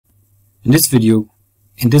In this video,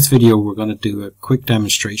 we're going to do a quick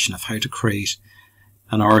demonstration of how to create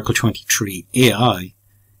an Oracle 23 AI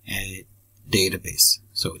database.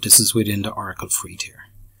 So this is within the Oracle free tier.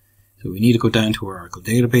 So we need to go down to Oracle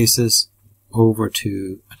databases, over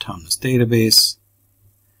to Autonomous Database,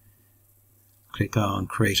 click on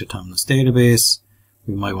Create Autonomous Database.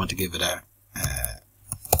 We might want to give it a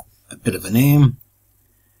bit of a name.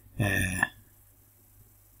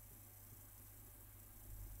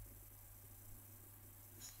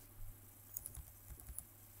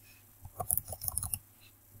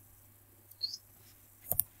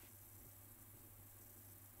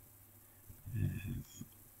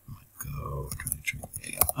 Go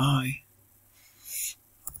 23 AI.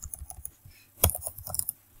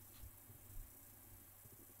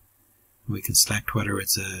 We can select whether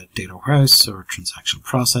it's a data warehouse or transaction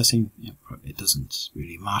processing. It doesn't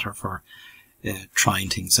really matter for trying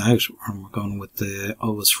things out. We're going with the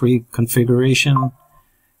always free configuration,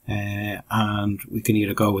 and we can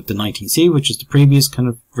either go with the 19C, which is the previous kind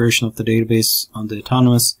of version of the database on the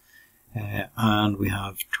Autonomous, and we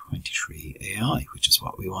have 23 AI, which is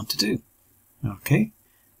what we want to do. Okay.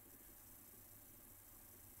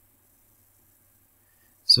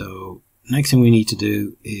 So next thing we need to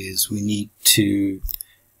do is we need to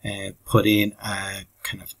put in a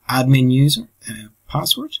kind of admin user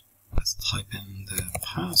password. Let's type in the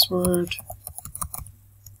password.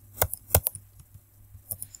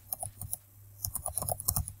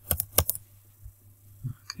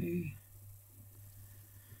 Okay.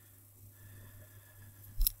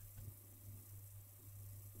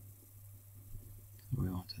 We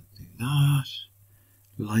want to do that.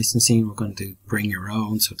 Licensing, we're going to do bring your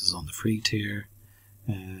own, so this is on the free tier.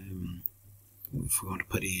 If we want to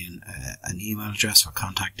put in an email address or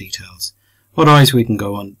contact details, otherwise we can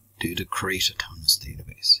go and do the create autonomous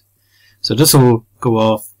database. So this will go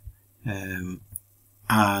off and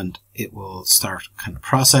it will start kind of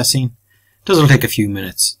processing. This will take a few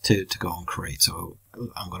minutes to go and create, so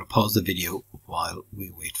I'm going to pause the video while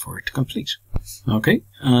we wait for it to complete. Okay,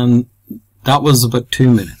 and that was about 2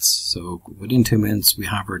 minutes. So within 2 minutes, we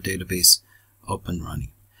have our database up and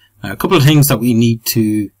running. Now, a couple of things that we need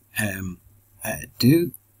to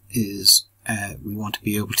do is we want to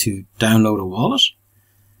be able to download a wallet,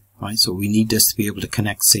 right? So we need this to be able to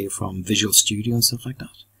connect, say, from Visual Studio and stuff like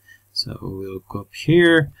that. So we'll go up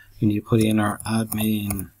here. We need to put in our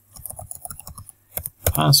admin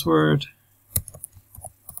password.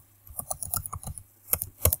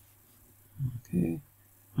 Okay.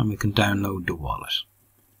 And we can download the wallet.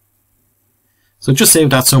 So just save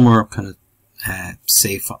that somewhere kind of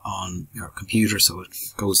safe on your computer, so it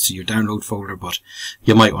goes to your download folder, but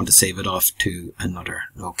you might want to save it off to another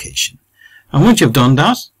location. And once you've done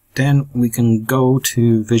that, then we can go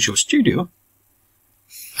to Visual Studio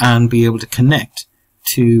and be able to connect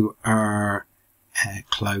to our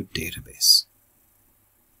cloud database.